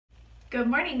Good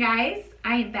morning, guys.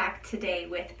 I am back today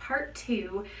with part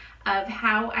 2 of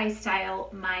how I style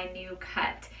my new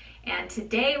cut. And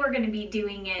today we're going to be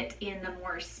doing it in the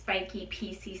more spiky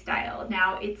piecey style.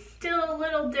 Now it's still a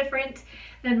little different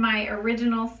than my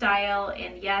original style,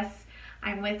 and yes,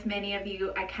 I'm with many of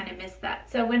you, I kind of miss that.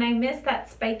 So when I miss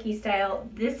that spiky style,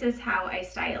 this is how I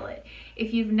style it.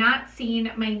 If you've not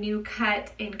seen my new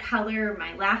cut in color,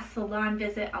 my last salon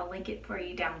visit, I'll link it for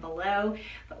you down below.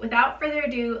 But without further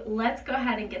ado, let's go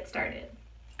ahead and get started.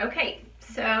 Okay,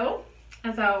 so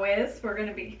as always, we're going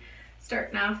to be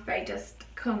starting off by just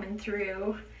combing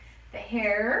through the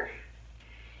hair.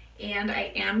 And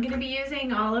I am going to be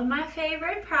using all of my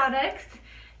favorite products.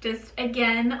 Just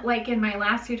again, like in my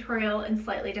last tutorial, in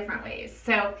slightly different ways.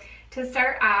 So to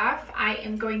start off, I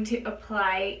am going to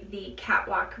apply the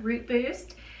Catwalk Root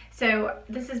Boost. So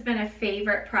this has been a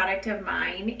favorite product of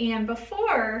mine, and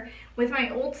before, with my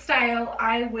old style,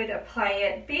 I would apply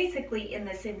it basically in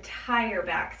this entire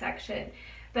back section.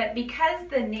 But because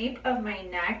the nape of my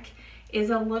neck is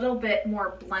a little bit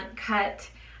more blunt cut,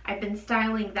 I've been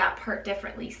styling that part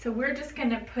differently. So we're just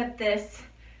gonna put this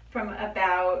from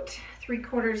about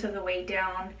 3/4 of the way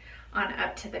down on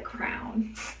up to the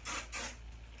crown.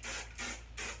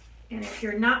 And if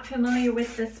you're not familiar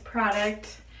with this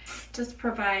product, it just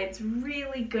provides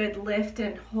really good lift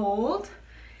and hold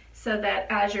so that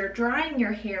as you're drying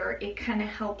your hair, it kind of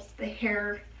helps the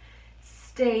hair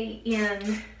stay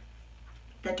in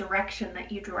the direction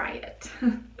that you dry it.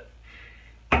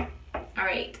 All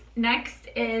right, next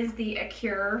is the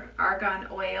Acure Argan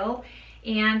Oil.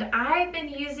 And I've been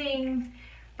using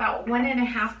about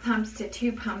 1.5 pumps to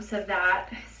 2 pumps of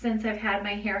that since I've had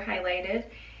my hair highlighted.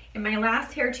 In my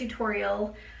last hair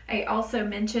tutorial, I also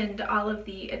mentioned all of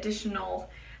the additional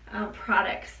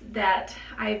products that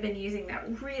I've been using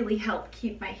that really help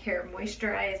keep my hair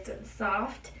moisturized and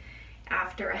soft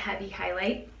after a heavy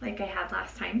highlight like I had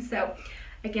last time. So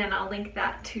again, I'll link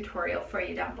that tutorial for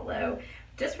you down below.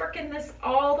 Just working this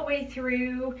all the way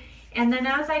through. And then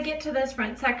as I get to this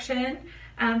front section,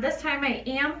 this time I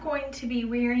am going to be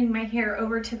wearing my hair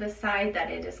over to the side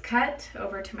that it is cut,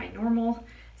 over to my normal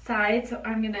side. So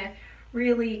I'm gonna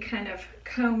really kind of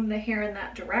comb the hair in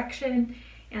that direction.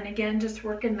 And again, just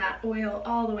working that oil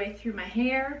all the way through my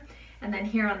hair. And then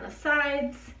here on the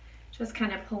sides, just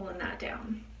kind of pulling that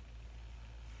down.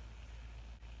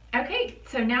 Okay,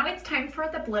 so now it's time for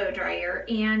the blow dryer,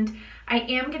 and I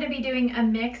am going to be doing a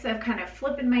mix of kind of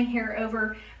flipping my hair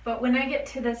over, but when I get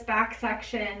to this back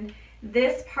section,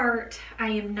 this part I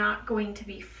am not going to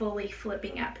be fully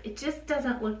flipping up. It just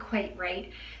doesn't look quite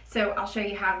right, so I'll show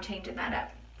you how I'm changing that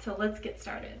up. So let's get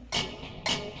started.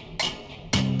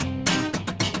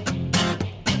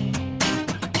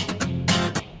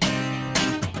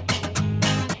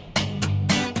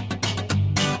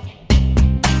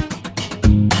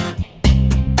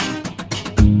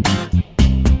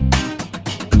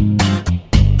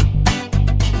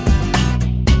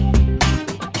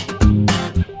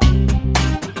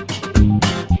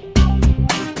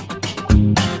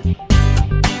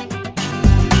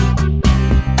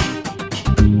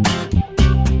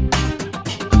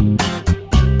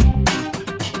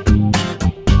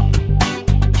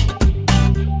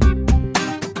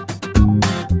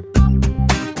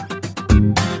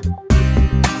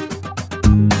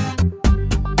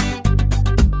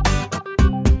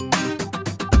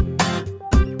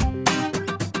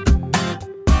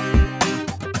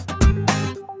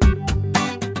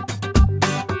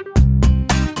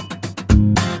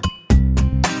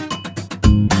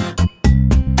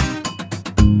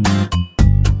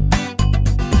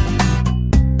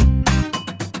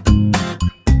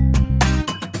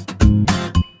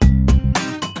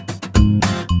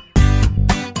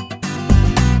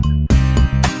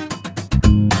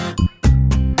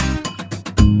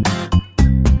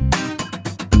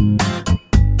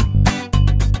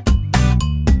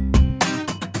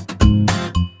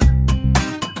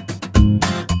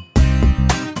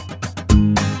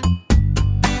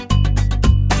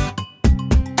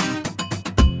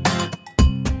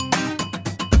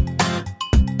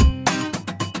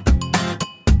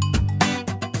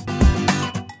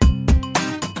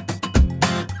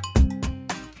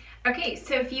 Okay,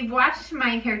 so if you've watched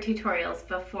my hair tutorials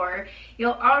before,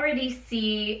 you'll already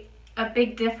see a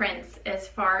big difference as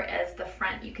far as the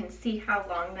front. You can see how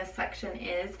long this section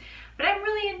is, but I'm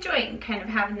really enjoying kind of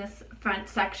having this front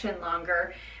section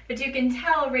longer. But you can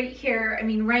tell right here, I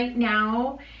mean, right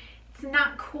now, it's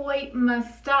not quite my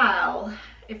style,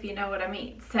 if you know what I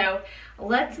mean. So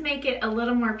let's make it a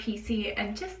little more piecey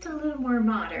and just a little more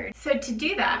modern. So to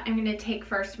do that, I'm gonna take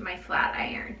first my flat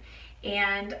iron,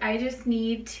 and I just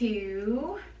need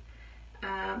to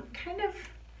kind of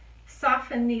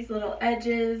soften these little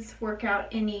edges, work out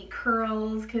any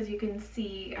curls, because you can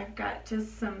see I've got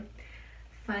just some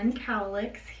fun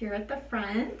cowlicks here at the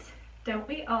front. Don't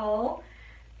we all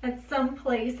at some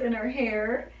place in our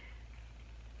hair?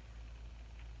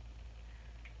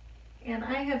 And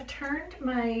I have turned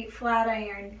my flat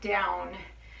iron down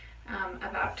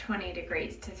about 20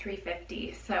 degrees to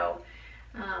 350. So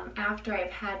after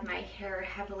I've had my hair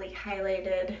heavily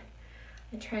highlighted,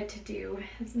 I tried to do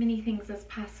as many things as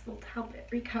possible to help it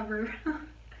recover.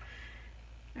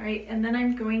 All right, and then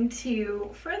I'm going to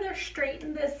further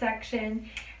straighten this section,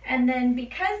 and then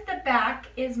because the back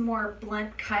is more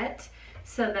blunt cut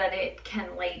so that it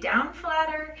can lay down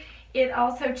flatter, it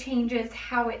also changes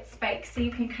how it spikes. So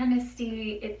you can kind of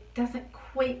see it doesn't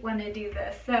quite want to do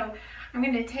this. So I'm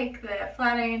going to take the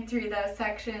flat iron through those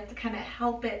sections to kind of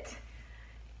help it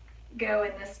go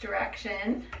in this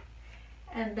direction.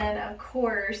 And then of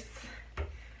course,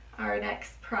 our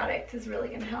next product is really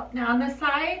going to help. Now on the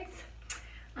sides,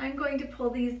 I'm going to pull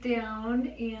these down,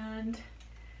 and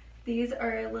these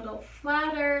are a little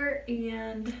flatter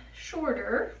and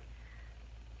shorter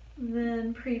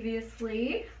than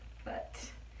previously, but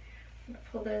I'm going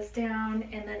to pull those down,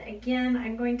 and then again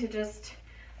I'm going to just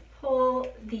pull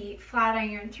the flat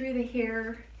iron through the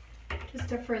hair just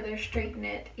to further straighten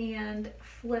it and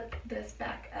flip this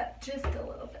back up just a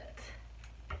little bit.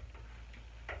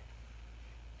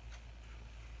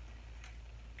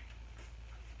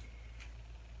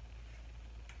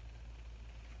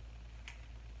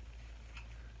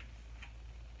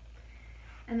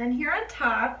 And then here on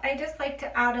top, I just like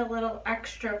to add a little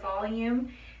extra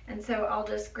volume, and so I'll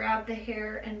just grab the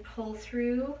hair and pull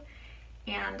through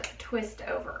and twist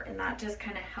over, and that just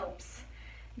kind of helps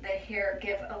the hair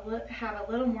have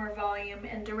a little more volume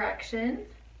and direction.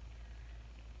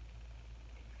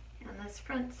 And this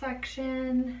front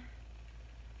section,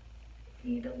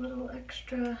 need a little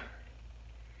extra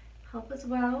help as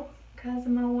well because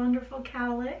of my wonderful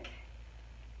cowlick.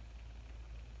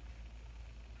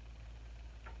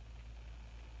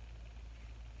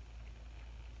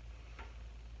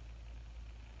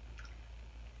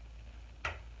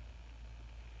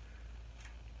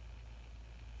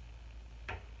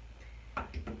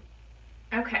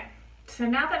 Okay, so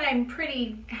now that I'm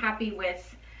pretty happy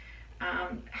with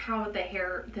how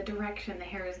the direction the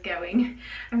hair is going,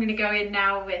 I'm going to go in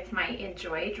now with my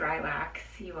Enjoy Dry Wax.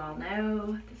 You all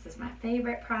know this is my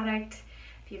favorite product.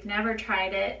 If you've never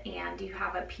tried it and you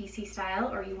have a piecey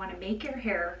style, or you want to make your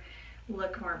hair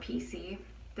look more piecey,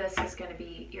 this is going to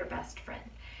be your best friend.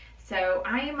 So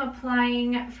I am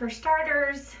applying, for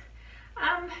starters,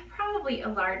 probably a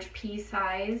large pea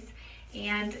size.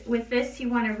 And with this, you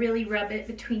want to really rub it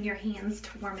between your hands to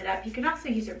warm it up. You can also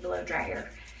use your blow dryer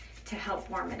to help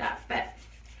warm it up, but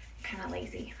I'm kind of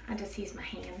lazy. I just use my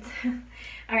hands.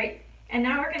 All right, and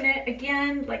now we're gonna,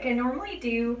 again, like I normally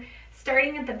do,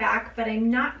 starting at the back, but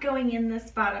I'm not going in this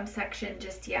bottom section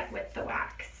just yet with the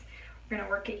wax. We're gonna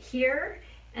work it here,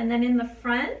 and then in the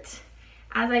front,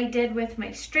 as I did with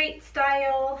my straight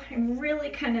style, I'm really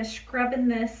kind of scrubbing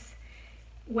this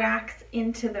wax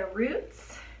into the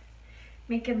roots,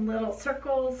 making little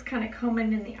circles, kind of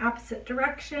combing in the opposite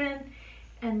direction,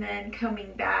 and then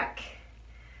combing back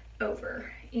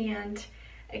over. And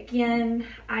again,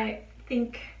 I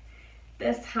think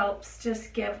this helps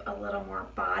just give a little more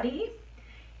body.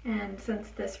 And since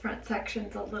this front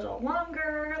section's a little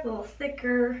longer, a little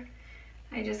thicker,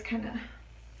 I just kind of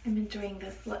am enjoying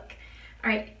this look.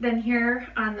 All right, then here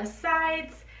on the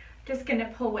sides, just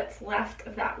gonna pull what's left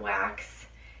of that wax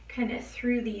kind of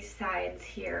through these sides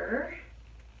here.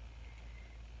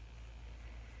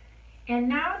 And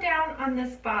now down on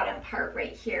this bottom part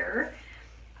right here,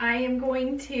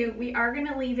 we are going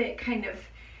to leave it kind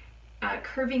of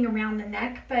curving around the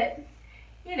neck, but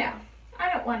you know,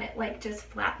 I don't want it like just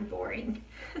flat and boring.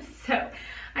 So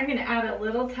I'm going to add a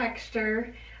little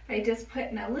texture by just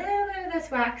putting a little bit of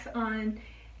this wax on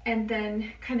and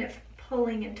then kind of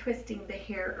pulling and twisting the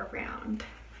hair around.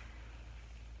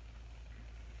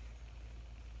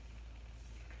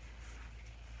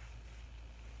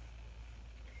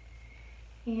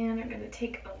 And I'm going to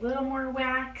take a little more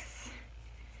wax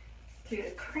through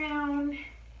the crown.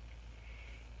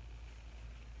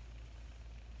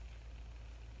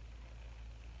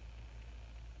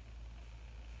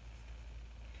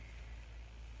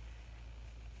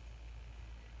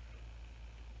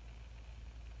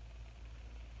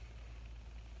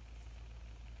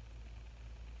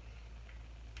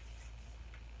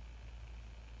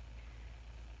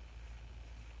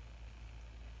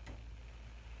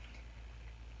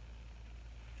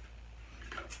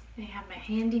 I have my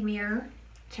handy mirror.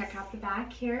 Check out the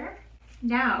back here.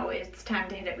 Now it's time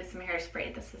to hit it with some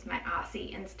hairspray. This is my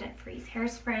Aussie Instant Freeze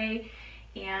hairspray.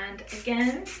 And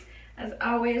again, as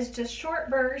always, just short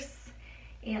bursts.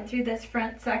 And through this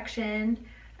front section,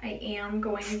 I am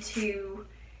going to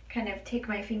kind of take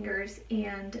my fingers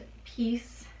and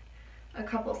piece a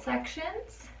couple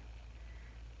sections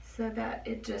so that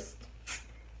it just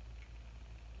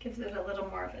gives it a little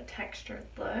more of a textured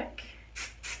look.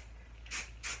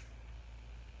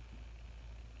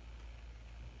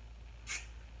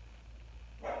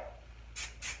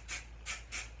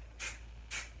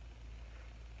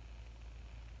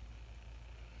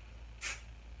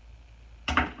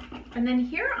 And then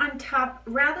here on top,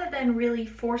 rather than really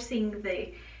forcing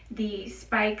the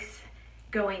spikes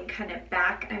going kind of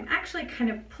back, I'm actually kind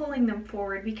of pulling them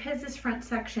forward because this front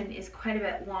section is quite a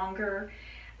bit longer.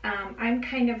 I'm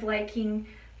kind of liking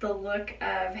the look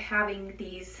of having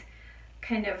these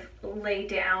kind of lay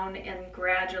down and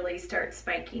gradually start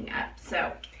spiking up.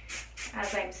 So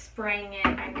as I'm spraying it,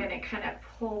 I'm going to kind of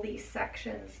pull these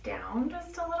sections down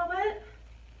just a little bit.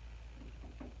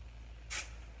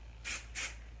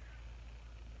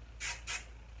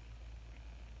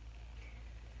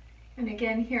 And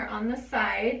again, here on the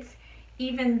sides,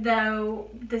 even though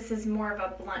this is more of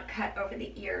a blunt cut over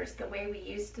the ears, the way we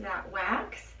used that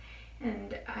wax,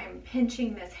 and I'm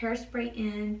pinching this hairspray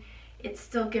in, it's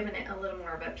still giving it a little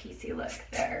more of a piecey look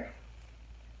there.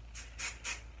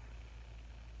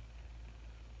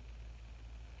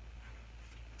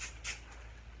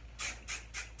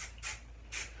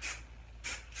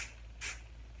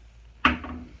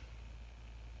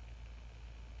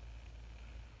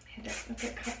 Hit it with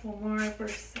a couple more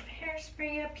bursts of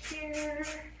hairspray up here,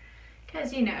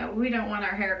 because you know, we don't want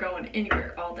our hair going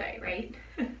anywhere all day, right?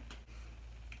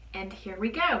 And here we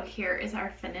go. Here is our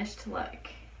finished look.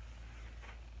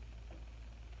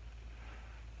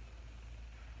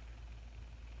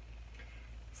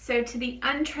 So to the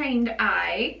untrained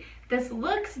eye, this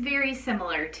looks very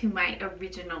similar to my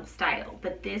original style,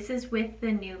 but this is with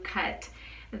the new cut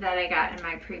that I got in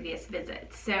my previous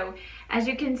visits. So as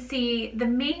you can see, the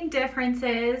main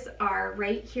differences are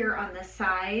right here on the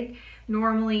side.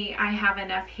 Normally I have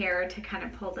enough hair to kind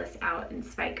of pull this out and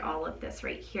spike all of this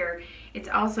right here. It's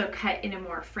also cut in a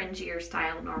more fringier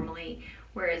style normally,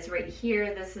 whereas right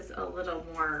here this is a little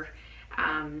more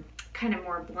kind of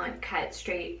more blunt cut,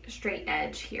 straight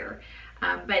edge here.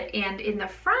 And in the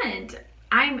front,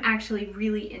 I'm actually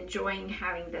really enjoying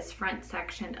having this front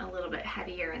section a little bit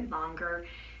heavier and longer.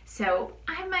 So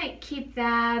I might keep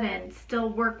that and still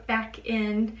work back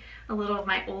in a little of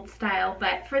my old style.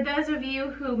 But for those of you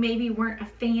who maybe weren't a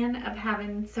fan of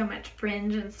having so much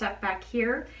fringe and stuff back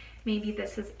here, maybe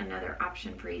this is another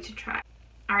option for you to try.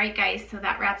 Alright guys, so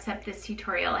that wraps up this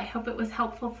tutorial. I hope it was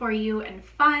helpful for you and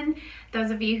fun.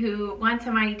 Those of you who want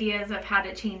some ideas of how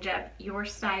to change up your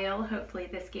style, hopefully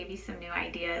this gave you some new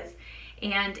ideas.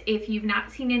 And if you've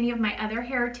not seen any of my other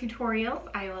hair tutorials,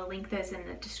 I will link those in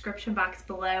the description box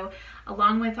below,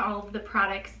 along with all of the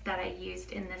products that I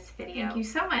used in this video. Thank you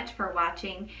so much for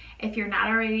watching. If you're not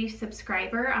already a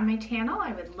subscriber on my channel,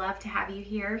 I would love to have you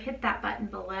here. Hit that button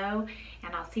below,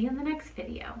 and I'll see you in the next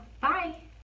video. Bye!